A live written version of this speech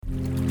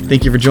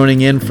Thank you for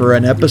joining in for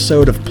an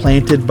episode of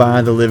Planted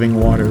by the Living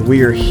Water.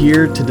 We are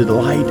here to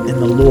delight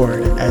in the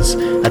Lord as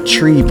a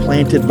tree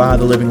planted by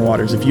the living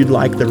waters. If you'd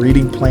like the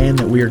reading plan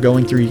that we are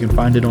going through, you can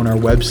find it on our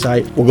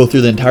website. We'll go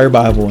through the entire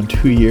Bible in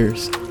 2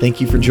 years. Thank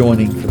you for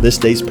joining for this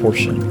day's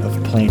portion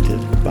of Planted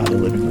by the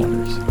Living Waters.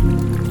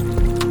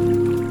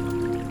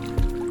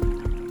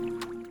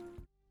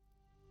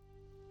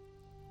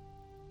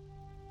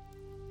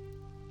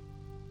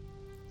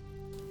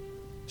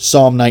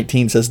 Psalm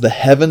 19 says, "The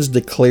heavens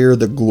declare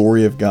the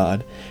glory of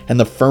God, and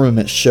the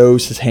firmament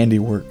shows his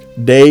handiwork.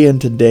 Day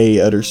unto day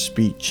utters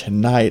speech,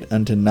 and night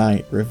unto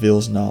night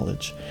reveals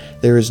knowledge.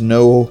 There is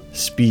no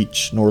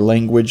speech nor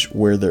language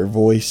where their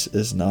voice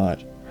is not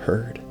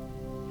heard."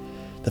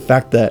 The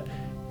fact that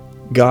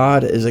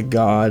God is a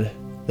God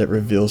that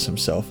reveals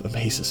himself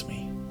amazes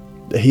me.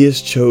 That he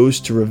has chose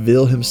to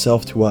reveal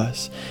himself to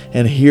us.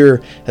 And here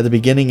at the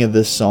beginning of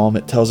this psalm,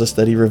 it tells us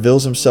that he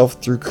reveals himself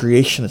through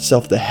creation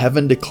itself. The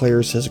heaven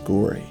declares his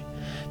glory.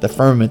 The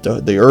firmament,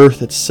 the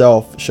earth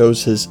itself,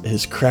 shows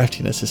his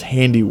craftiness, his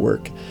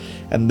handiwork.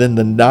 And then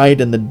the night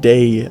and the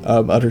day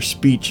utter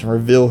speech and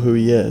reveal who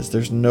he is.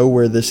 There's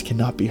nowhere this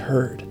cannot be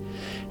heard.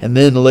 And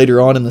then later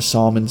on in the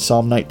psalm, in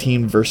Psalm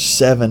 19 verse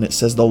 7, it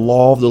says, "The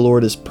law of the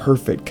Lord is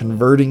perfect,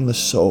 converting the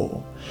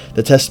soul.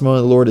 The testimony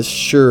of the Lord is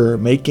sure,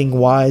 making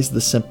wise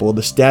the simple.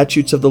 The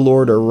statutes of the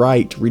Lord are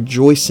right,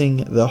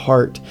 rejoicing the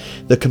heart.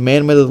 The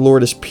commandment of the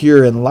Lord is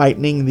pure,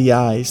 enlightening the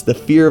eyes. The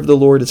fear of the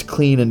Lord is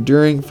clean,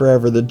 enduring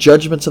forever. The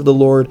judgments of the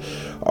Lord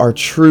are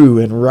true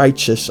and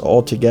righteous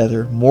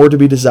altogether. More to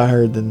be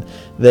desired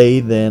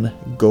than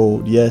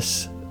gold.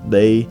 Yes,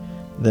 they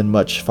than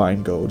much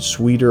fine gold.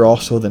 Sweeter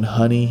also than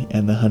honey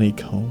and the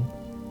honeycomb."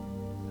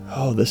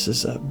 Oh, this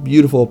is a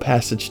beautiful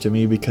passage to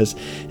me because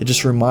it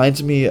just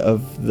reminds me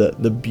of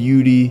the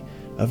beauty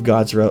of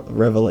God's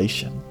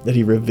revelation, that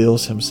he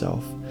reveals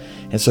himself.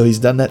 And so he's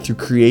done that through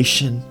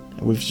creation.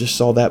 We've just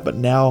saw that, but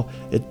now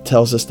it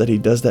tells us that he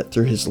does that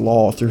through his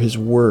law, through his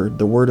word,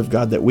 the word of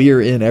God that we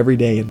are in every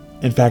day.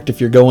 In fact, if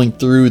you're going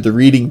through the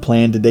reading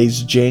plan,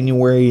 today's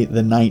January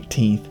the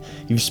 19th.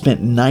 You've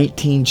spent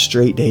 19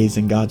 straight days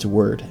in God's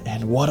word.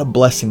 And what a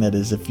blessing that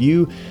is. If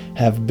you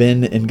have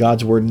been in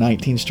God's word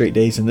 19 straight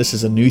days and this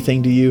is a new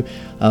thing to you,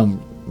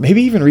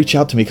 maybe even reach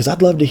out to me because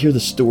I'd love to hear the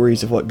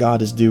stories of what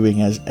God is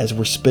doing as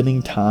we're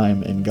spending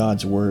time in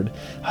God's word.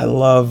 I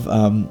love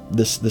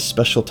this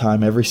special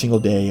time every single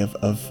day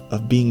of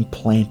being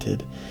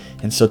planted.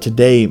 And so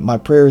today, my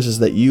prayers is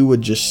that you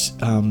would just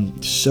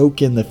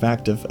soak in the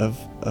fact of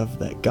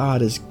that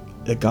God is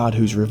a God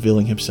who's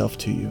revealing himself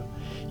to you.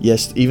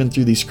 Yes, even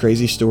through these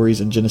crazy stories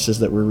in Genesis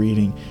that we're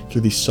reading,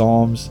 through these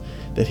Psalms,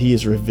 that he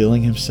is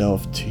revealing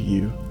himself to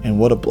you. And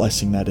what a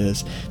blessing that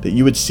is, that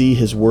you would see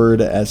his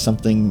word as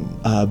something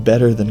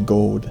better than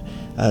gold,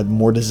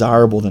 more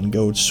desirable than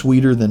gold,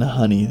 sweeter than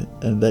honey,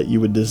 and that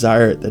you would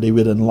desire it, that he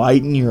would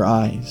enlighten your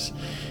eyes.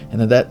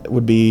 And that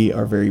would be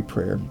our very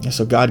prayer. And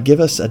so God,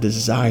 give us a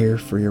desire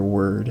for your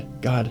word.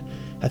 God,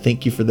 I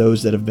thank you for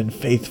those that have been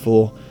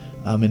faithful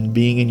and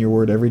being in your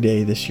word every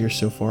day this year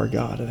so far,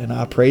 God. And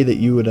I pray that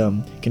you would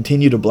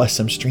continue to bless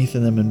them,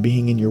 strengthen them in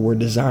being in your word,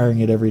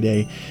 desiring it every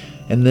day.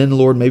 And then,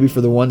 Lord, maybe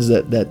for the ones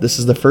that this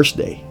is the first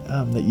day,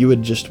 that you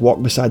would just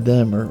walk beside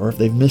them, or if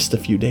they've missed a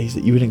few days,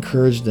 that you would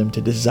encourage them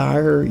to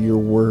desire your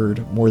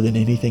word more than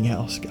anything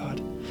else,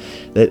 God.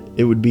 That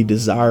it would be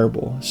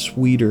desirable,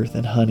 sweeter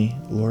than honey,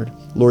 Lord.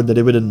 Lord, that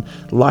it would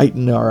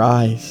enlighten our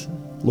eyes.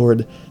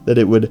 Lord, that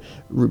it would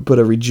put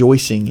a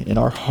rejoicing in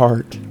our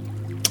heart.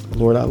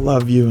 Lord, I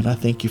love you and I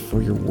thank you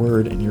for your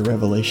word and your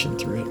revelation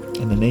through it.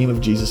 In the name of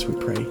Jesus we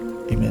pray.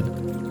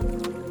 Amen.